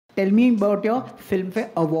Tell me about your FilmFare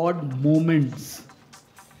award moments.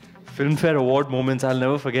 FilmFare award moments I'll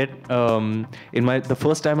never forget. The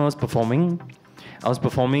first time I was performing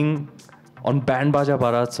on Band Baja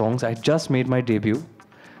Barat songs. I just made my debut,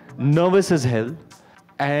 nervous as hell,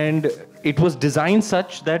 and it was designed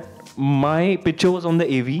such that my picture was on the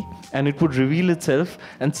AV and it would reveal itself,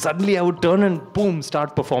 and suddenly I would turn and boom,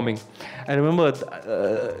 start performing. I remember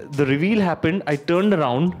the reveal happened. I turned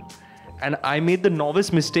around and I made the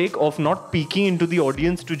novice mistake of not peeking into the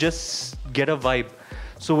audience to just get a vibe.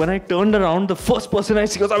 So when I turned around, the first person I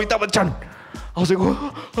see was Amitabh Bachchan. I was like,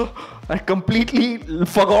 oh. I completely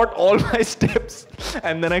forgot all my steps,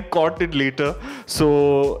 and then I caught it later.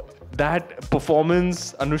 So that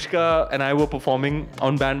performance, Anushka and I were performing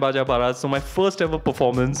on Band Baja Barat. So my first ever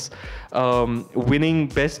performance, winning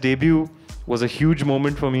Best Debut was a huge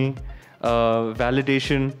moment for me.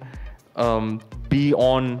 Validation, be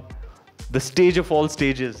on the stage of all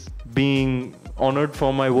stages, being honored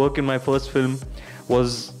for my work in my first film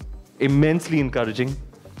was immensely encouraging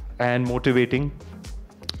and motivating.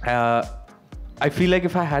 I feel like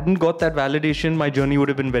if I hadn't got that validation, my journey would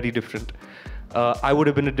have been very different. I would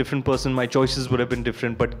have been a different person, my choices would have been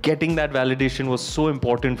different, but getting that validation was so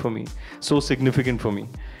important for me, so significant for me.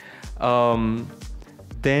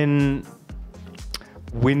 Then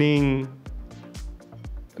winning,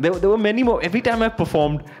 there were many more. Every time I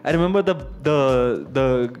performed, I remember the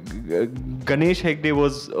Ganesh Hegde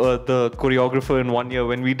was the choreographer in one year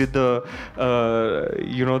when we did the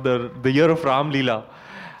year of Ram Leela.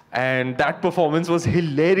 And that performance was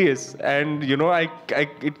hilarious, and I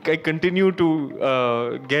continue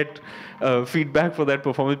to get feedback for that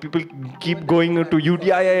performance. People keep going to you,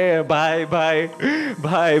 yeah, bye.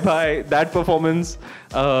 That performance.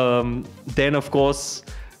 Then of course,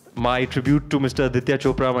 my tribute to Mr. Aditya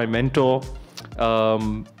Chopra, my mentor,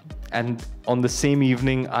 and on the same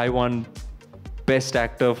evening, I won Best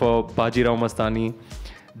Actor for Bajirao Mastani.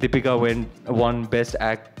 Deepika won Best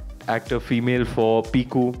Actor Female for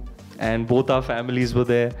Piku, and both our families were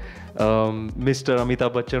there. Mr.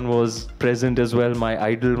 Amitabh Bachchan was present as well. My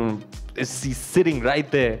idol is sitting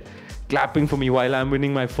right there, clapping for me while I'm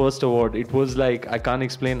winning my first award. It was like, I can't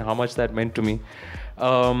explain how much that meant to me.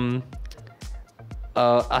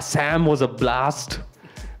 Assam was a blast.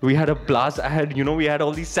 We had a blast. We had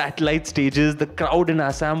all these satellite stages. The crowd in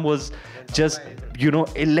Assam was just,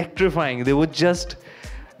 electrifying. They were just,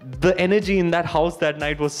 the energy in that house that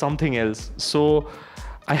night was something else. So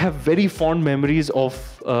I have very fond memories of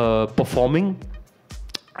performing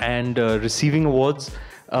and receiving awards.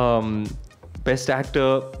 Best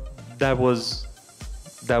Actor, that was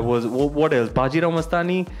what else? Bajirao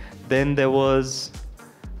Mastani. Then there was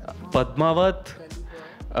Padmavat,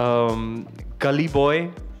 Gully Boy,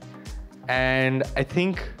 and I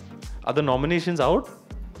think, are the nominations out?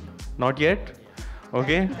 Not yet?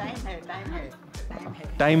 Okay.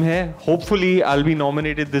 Time hai. Hopefully, I'll be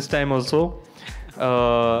nominated this time also.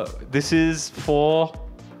 This is for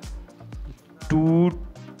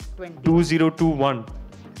 2021.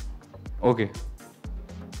 Okay.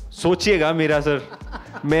 सोचिएगा मेरा sir,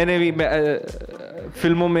 मैंने भी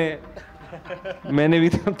फिल्मों में मैंने भी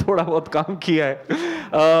थोड़ा बहुत काम किया है.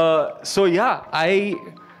 So yeah, I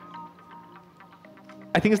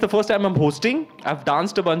think it's the first time I'm hosting. I've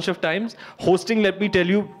danced a bunch of times. Hosting, let me tell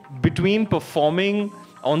you, between performing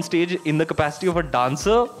on stage in the capacity of a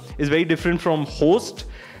dancer is very different from host.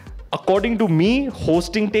 According to me,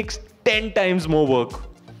 hosting takes 10 times more work,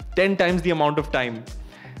 10 times the amount of time.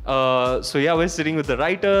 So yeah, we're sitting with the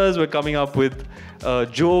writers, we're coming up with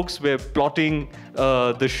jokes, we're plotting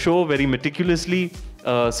the show very meticulously,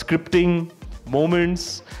 scripting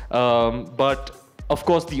moments, but of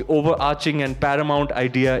course the overarching and paramount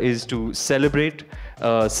idea is to celebrate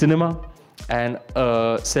cinema and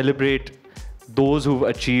celebrate those who've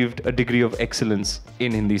achieved a degree of excellence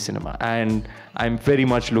in Hindi cinema. And I'm very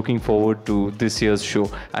much looking forward to this year's show.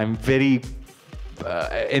 I'm very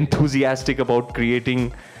enthusiastic about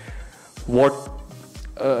creating what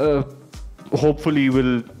hopefully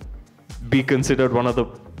will be considered one of the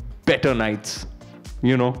better nights.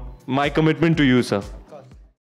 My commitment to you, sir.